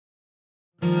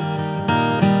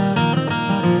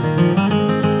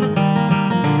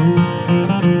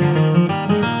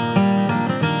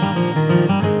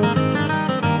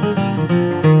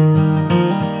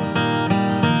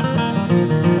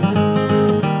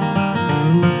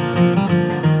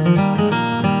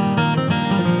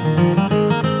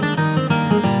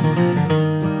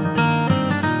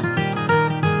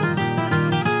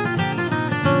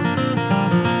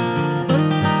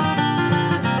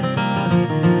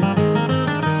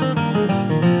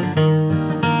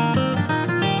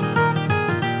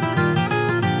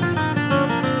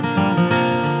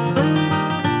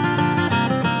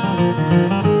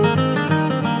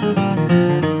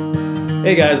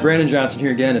Hey guys, Brandon Johnson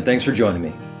here again, and thanks for joining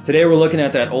me. Today we're looking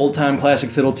at that old-time classic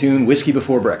fiddle tune, Whiskey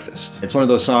Before Breakfast. It's one of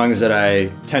those songs that I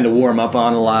tend to warm up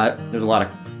on a lot. There's a lot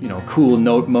of, cool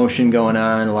note motion going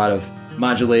on, a lot of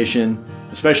modulation,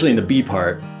 especially in the B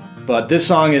part. But this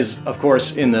song is, of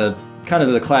course, in the kind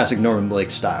of the classic Norman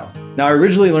Blake style. Now, I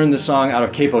originally learned this song out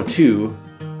of capo 2,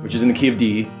 which is in the key of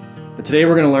D, but today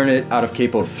we're going to learn it out of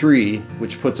capo 3,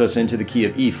 which puts us into the key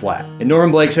of E flat. And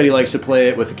Norman Blake said he likes to play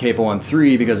it with the capo on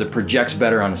 3 because it projects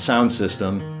better on a sound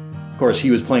system. Of course,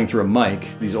 he was playing through a mic.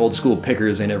 These old school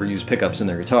pickers, they never use pickups in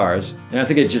their guitars. And I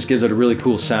think it just gives it a really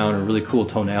cool sound and a really cool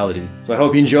tonality. So I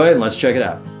hope you enjoy it, and let's check it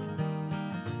out.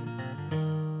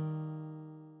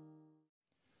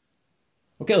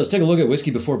 Okay, let's take a look at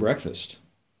Whiskey Before Breakfast.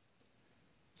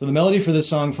 So the melody for this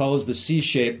song follows the C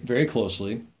shape very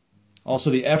closely.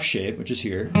 Also the F shape, which is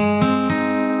here. We're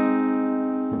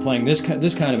playing this kind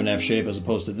of an F shape as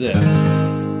opposed to this,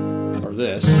 or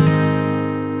this.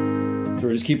 So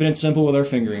we're just keeping it simple with our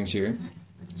fingerings here.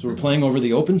 So we're playing over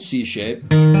the open C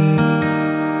shape. And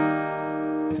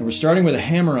we're starting with a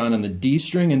hammer-on the D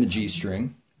string and the G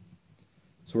string.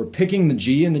 So we're picking the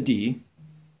G and the D,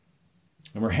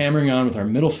 and we're hammering on with our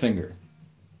middle finger.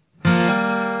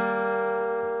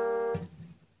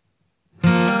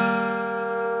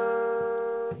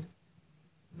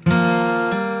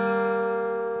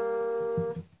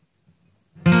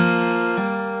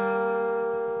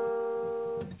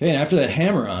 Okay, and after that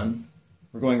hammer-on,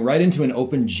 we're going right into an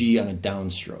open G on a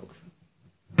downstroke.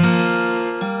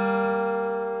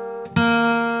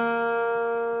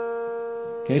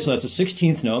 Okay, so that's a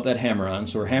 16th note, that hammer-on,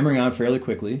 so we're hammering on fairly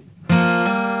quickly.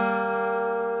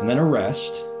 And then a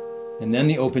rest, and then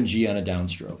the open G on a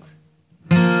downstroke.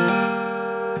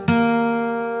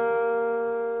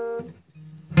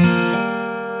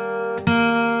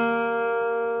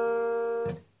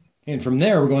 Okay, and from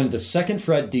there we're going to the 2nd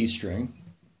fret D string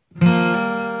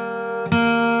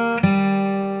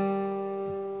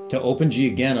to open G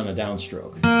again on a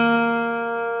downstroke.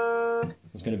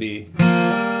 It's going to be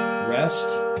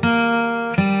rest,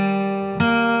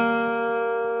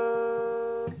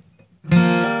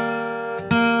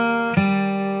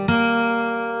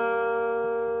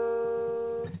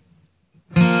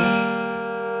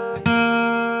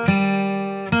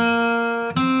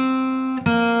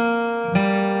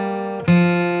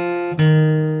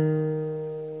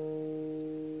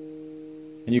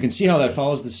 and you can see how that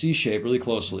follows the C shape really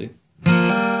closely.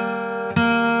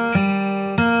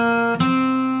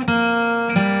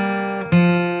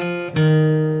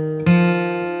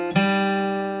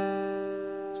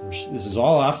 So this is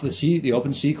all off the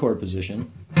open C chord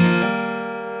position.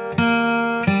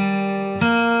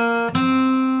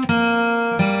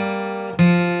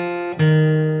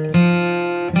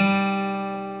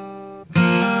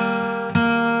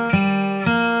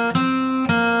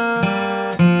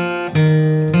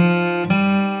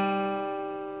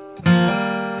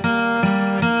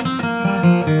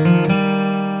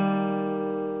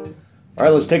 All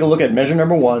right, let's take a look at measure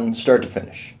number 1, start to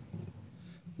finish.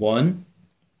 1,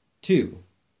 2,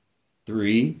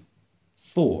 3,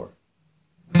 4.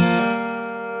 And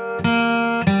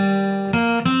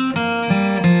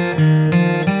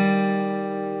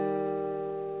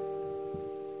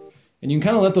you can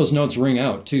kind of let those notes ring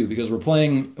out too, because we're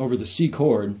playing over the C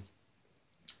chord,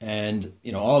 and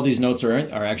all of these notes are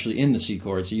actually in the C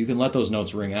chord, so you can let those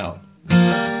notes ring out.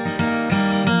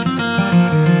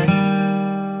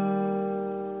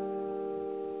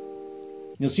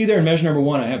 You'll see there in measure number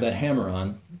 1 I have that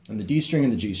hammer-on the D string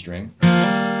and the G string.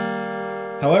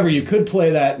 However, you could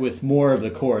play that with more of the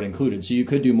chord included, so you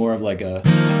could do more of like a...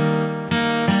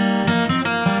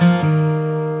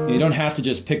 You don't have to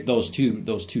just pick those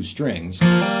two strings.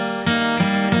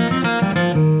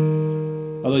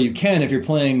 Although you can if you're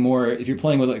playing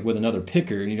with another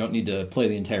picker and you don't need to play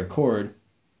the entire chord,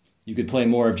 you could play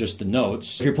more of just the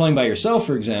notes. If you're playing by yourself,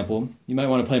 for example, you might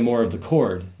want to play more of the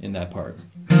chord in that part.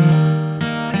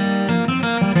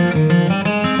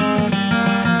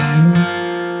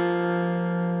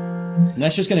 And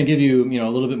that's just going to give you, a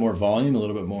little bit more volume, a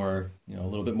little bit more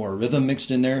rhythm mixed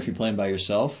in there if you're playing by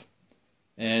yourself.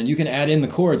 And you can add in the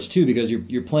chords too, because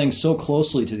you're playing so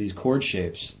closely to these chord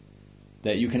shapes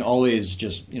that you can always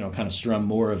just, kind of strum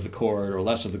more of the chord or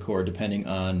less of the chord depending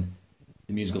on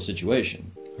the musical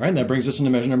situation. All right, and that brings us into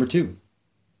measure number 2.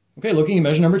 Okay, looking at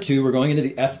measure number 2, we're going into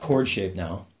the F chord shape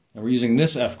now. And we're using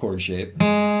this F chord shape.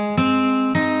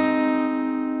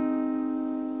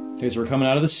 Okay, so we're coming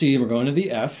out of the C and we're going to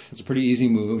the F. It's a pretty easy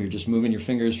move. You're just moving your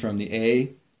fingers from the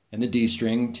A and the D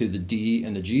string to the D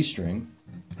and the G string.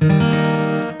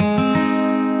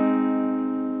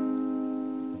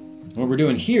 What we're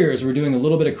doing here is we're doing a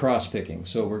little bit of cross picking.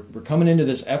 So we're coming into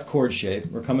this F chord shape.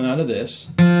 We're coming out of this,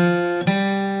 going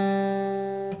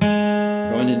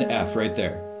into F right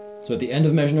there. So at the end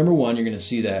of measure number 1, you're going to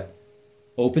see that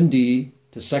open D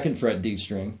to 2nd fret D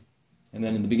string. And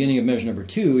then in the beginning of measure number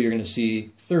 2, you're going to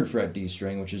see 3rd fret D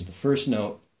string, which is the first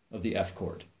note of the F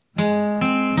chord.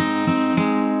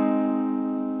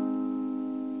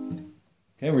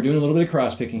 Okay, we're doing a little bit of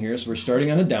cross picking here, so we're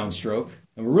starting on a downstroke,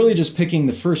 and we're really just picking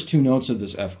the first 2 notes of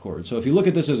this F chord. So if you look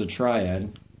at this as a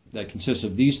triad that consists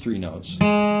of these 3 notes,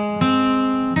 then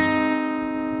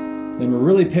we're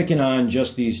really picking on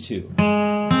just these 2.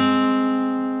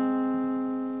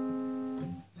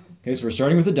 Okay, so we're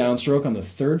starting with a downstroke on the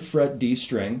 3rd fret D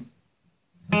string,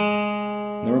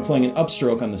 and then we're playing an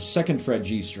upstroke on the 2nd fret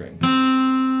G string.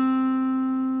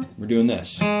 We're doing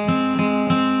this.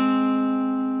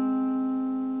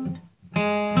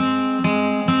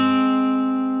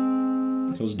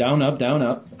 So it's down, up, down,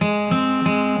 up.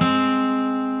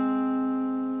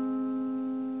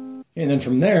 And then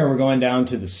from there, we're going down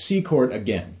to the C chord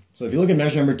again. So if you look at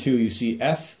measure number 2, you see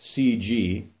F, C,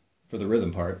 G for the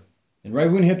rhythm part. And right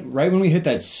when we hit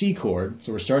that C chord,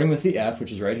 so we're starting with the F,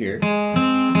 which is right here.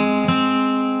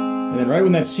 And then right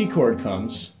when that C chord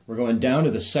comes, we're going down to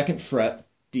the 2nd fret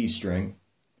D string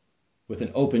with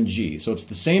an open G. So it's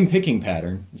the same picking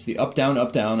pattern. It's the up, down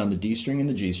on the D string and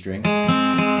the G string.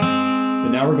 But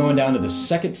now we're going down to the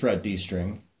 2nd fret D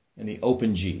string and the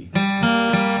open G.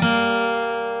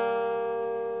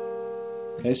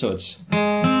 Okay, so it's...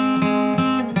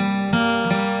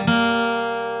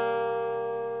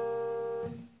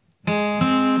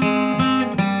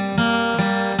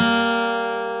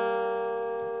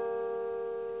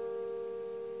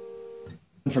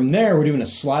 And from there, we're doing a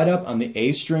slide up on the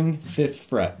A string 5th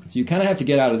fret. So you kind of have to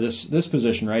get out of this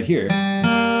position right here.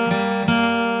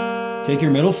 Take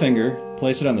your middle finger,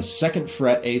 place it on the 2nd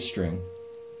fret A string,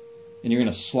 and you're going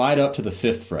to slide up to the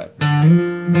 5th fret.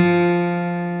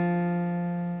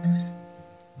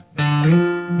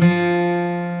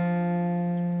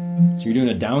 So you're doing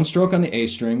a downstroke on the A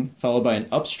string, followed by an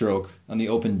upstroke on the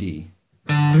open D.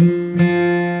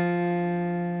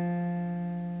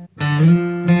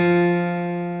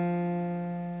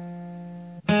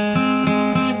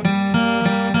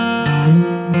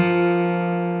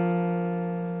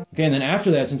 Okay, and then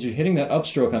after that, since you're hitting that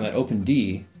upstroke on that open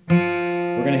D,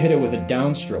 we're going to hit it with a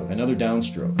downstroke, another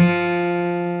downstroke.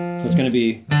 So it's going to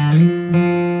be...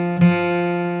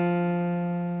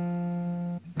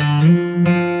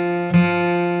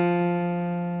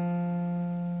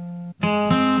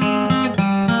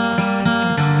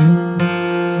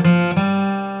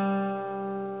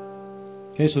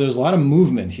 Okay, so there's a lot of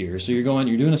movement here. So you're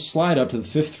doing a slide up to the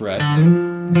 5th fret.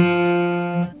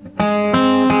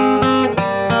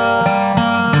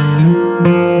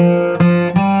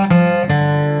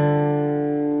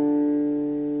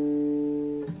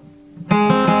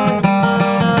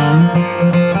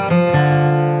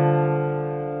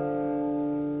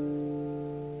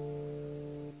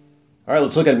 All right,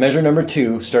 let's look at measure number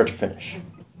 2, start to finish.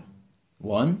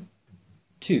 1,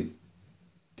 2,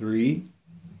 3,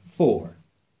 4.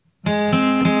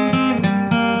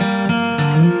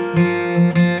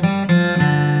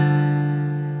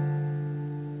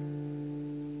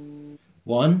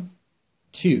 One,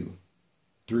 two,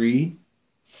 three,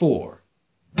 4.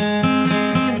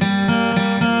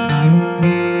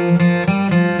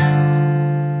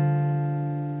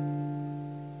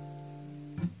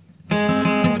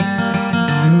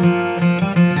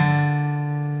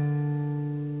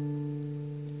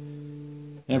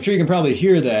 And I'm sure you can probably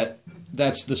hear that.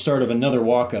 That's the start of another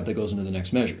walk-up that goes into the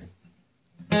next measure.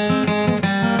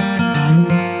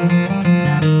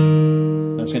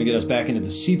 That's going to get us back into the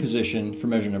C position for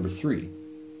measure number 3.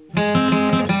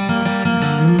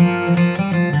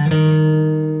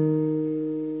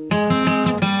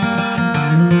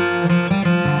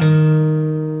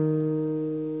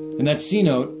 And that C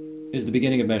note is the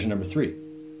beginning of measure number 3.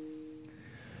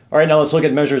 All right, now let's look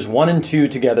at measures 1 and 2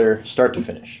 together, start to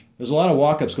finish. There's a lot of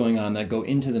walk-ups going on that go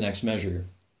into the next measure,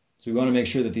 so we want to make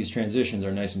sure that these transitions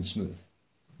are nice and smooth.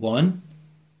 1,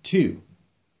 2,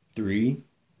 3,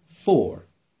 4.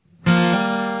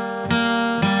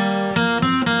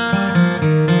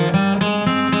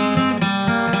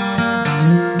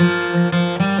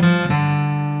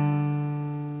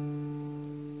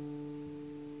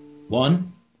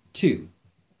 One, 2,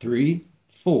 3,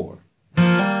 4.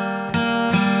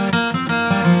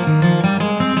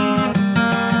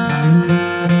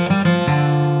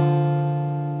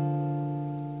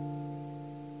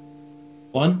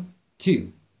 One,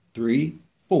 2, 3,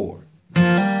 4.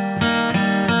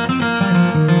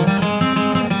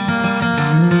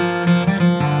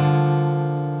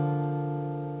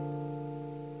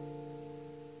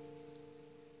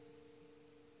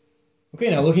 Okay,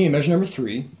 now looking at measure number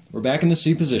 3, we're back in the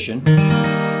C position. And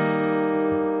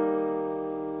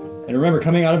remember,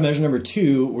 coming out of measure number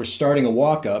 2, we're starting a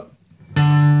walk up.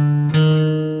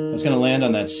 That's going to land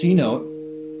on that C note.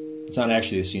 It's not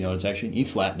actually a C note, it's actually an E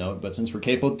flat note, but since we're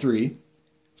capoed 3,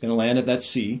 it's going to land at that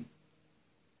C.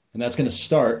 And that's going to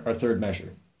start our third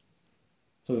measure.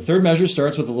 So the third measure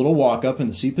starts with a little walk up in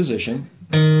the C position.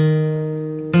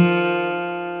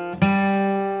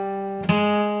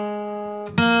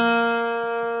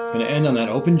 It's going to end on that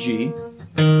open G.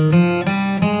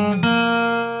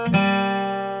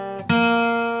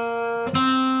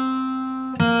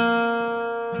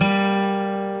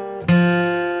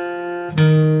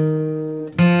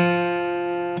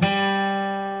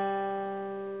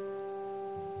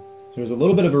 So there's a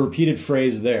little bit of a repeated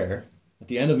phrase there. At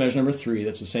the end of measure number 3,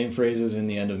 that's the same phrase as in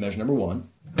the end of measure number 1.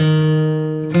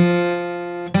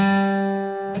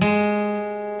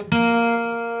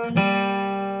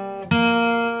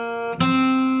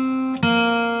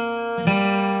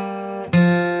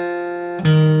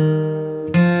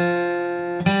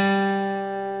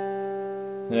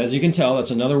 And as you can tell, that's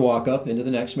another walk up into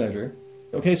the next measure.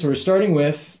 Okay, so we're starting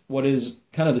with what is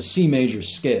kind of the C major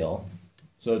scale.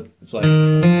 So it's like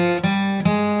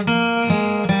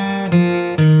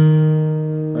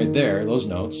right there, those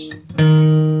notes. A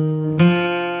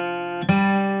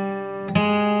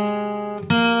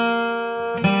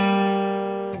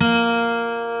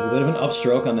little bit of an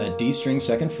upstroke on that D string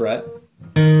 2nd fret.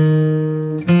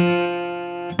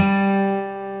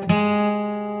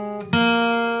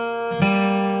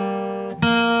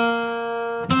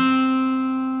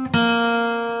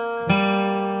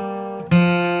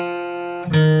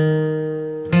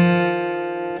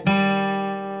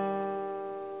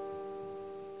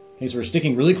 Okay, so we're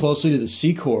sticking really closely to the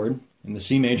C chord in the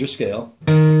C major scale.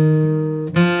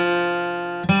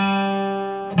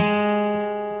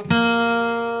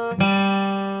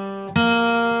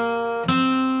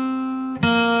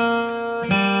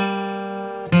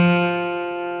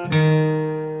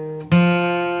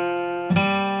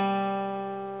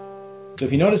 So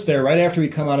if you notice there, right after we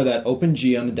come out of that open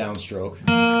G on the downstroke,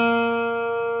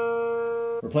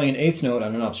 we're playing an 8th note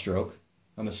on an upstroke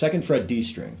on the 2nd fret D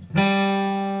string.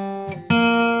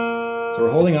 So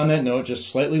we're holding on that note just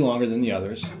slightly longer than the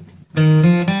others.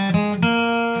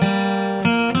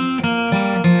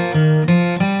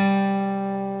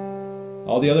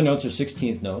 All the other notes are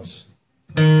 16th notes.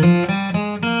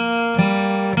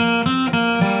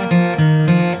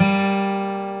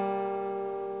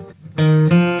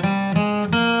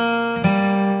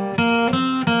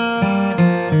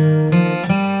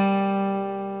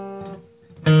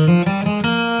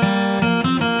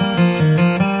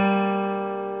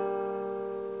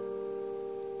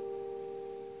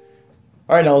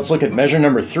 All right, now let's look at measure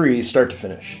number 3, start to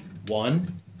finish.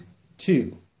 1,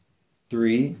 2,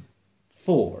 3,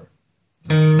 4.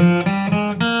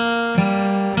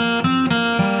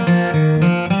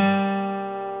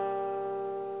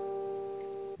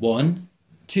 One,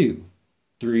 two,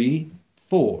 three,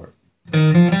 4.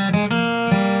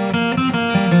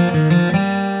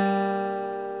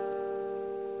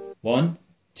 One,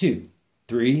 two,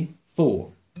 three,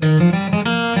 4.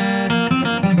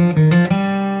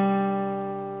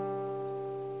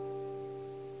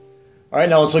 All right,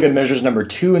 now let's look at measures number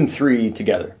 2 and 3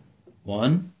 together.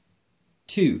 1,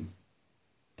 2,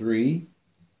 3,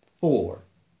 4.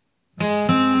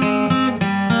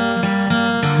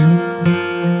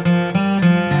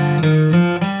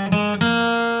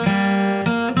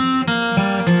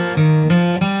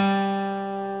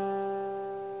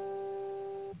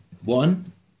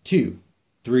 One, two,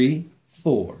 three,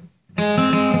 4.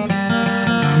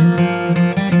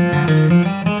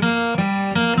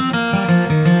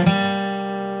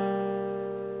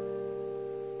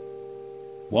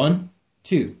 One,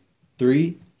 two,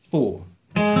 three, 4.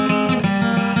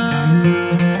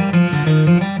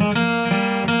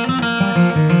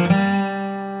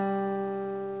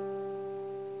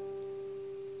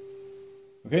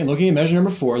 Okay, and looking at measure number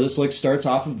 4, this starts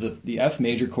off of the F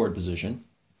major chord position,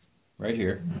 right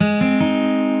here. So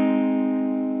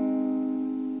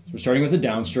we're starting with a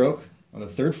downstroke on the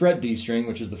 3rd fret D string,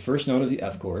 which is the first note of the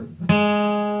F chord.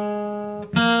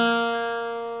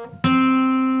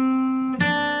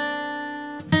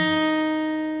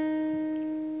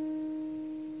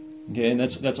 Okay, and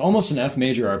that's almost an F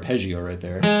major arpeggio right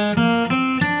there.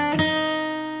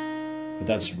 But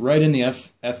that's right in the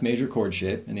F major chord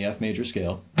shape, in the F major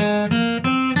scale.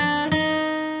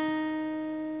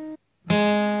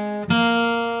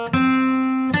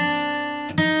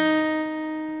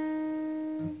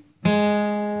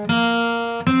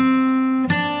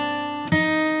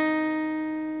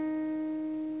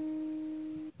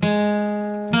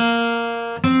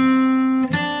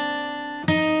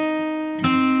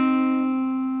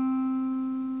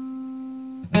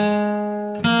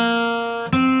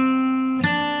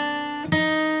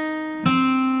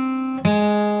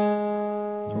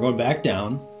 We're going back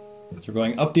down. So we're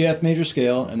going up the F major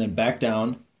scale and then back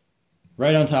down,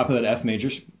 right on top of that F major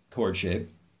chord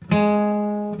shape.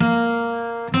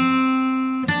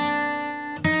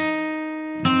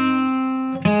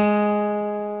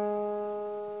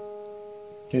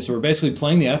 Okay, so we're basically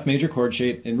playing the F major chord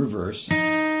shape in reverse.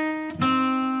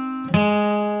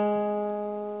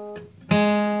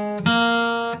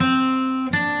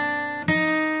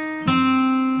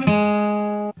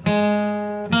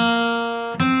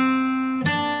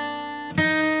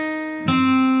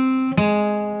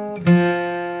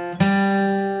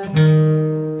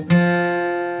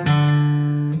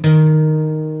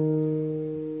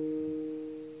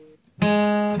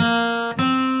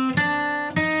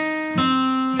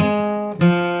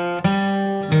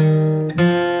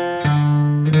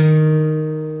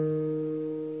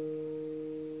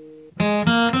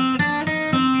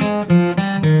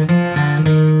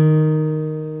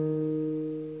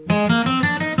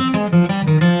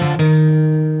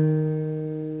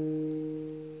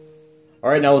 All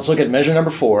right, now let's look at measure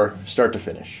number 4, start to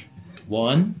finish.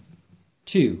 1,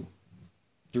 2,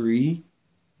 3,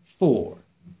 4.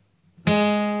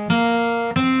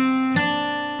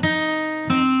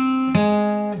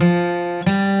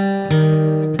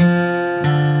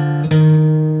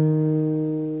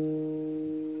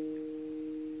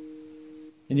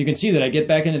 And you can see that I get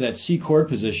back into that C chord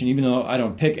position, even though I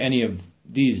don't pick any of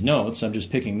these notes, I'm just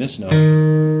picking this note.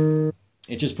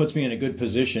 It just puts me in a good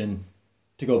position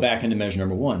to go back into measure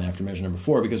number 1 after measure number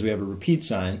 4, because we have a repeat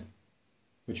sign,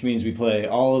 which means we play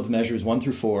all of measures 1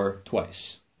 through 4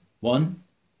 twice. 1,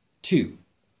 2,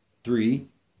 3,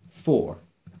 4.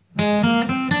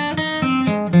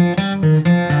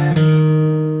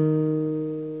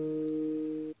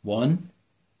 One,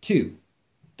 2,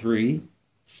 3,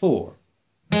 4.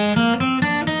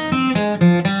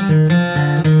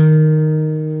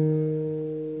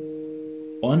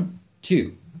 One,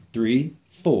 2, 3,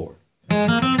 4.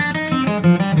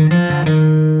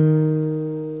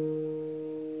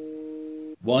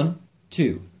 One,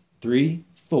 2, 3,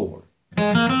 4.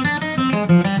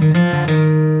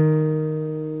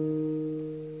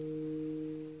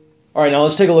 All right, now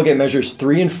let's take a look at measures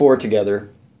 3 and 4 together,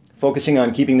 focusing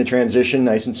on keeping the transition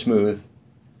nice and smooth,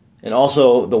 and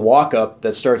also the walk-up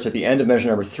that starts at the end of measure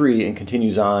number 3 and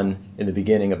continues on in the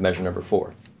beginning of measure number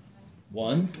 4.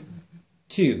 1,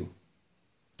 2,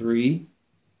 3,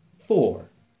 4.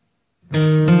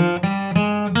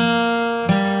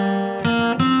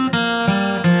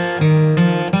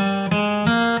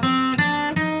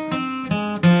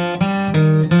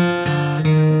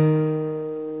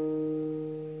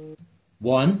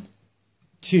 One,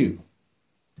 2,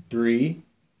 3,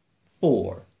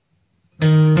 4.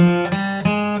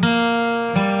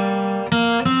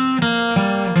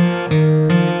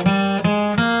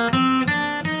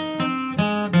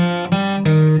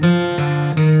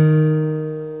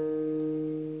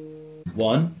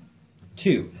 One,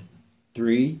 2,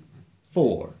 3,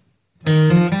 4.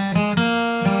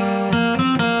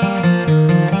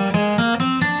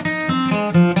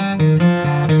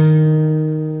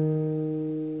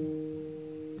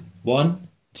 One,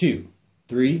 2,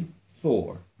 3,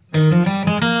 4.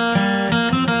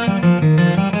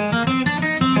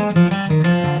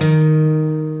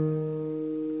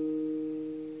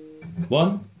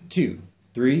 One, 2,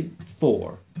 3,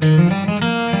 4.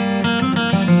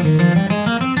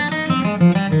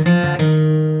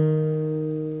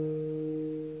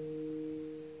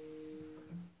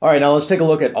 All right, now let's take a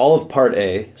look at all of part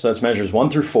A. So that's measures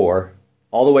 1 through 4,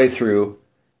 all the way through,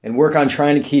 and work on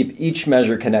trying to keep each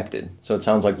measure connected, so it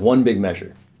sounds like one big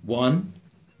measure. 1,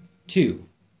 2,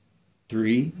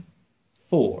 3,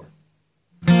 4.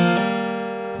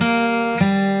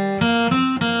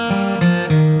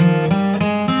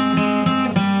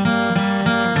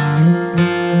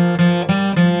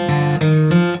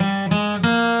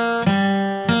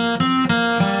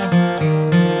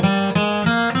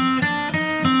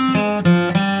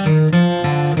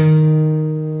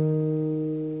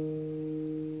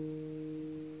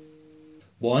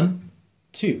 One,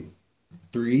 2,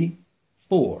 3,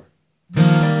 4.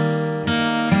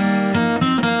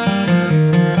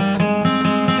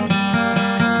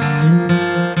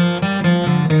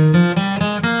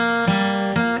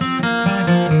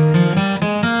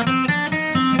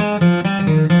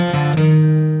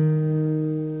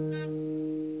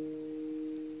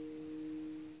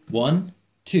 One,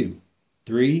 2,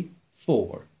 3,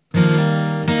 4.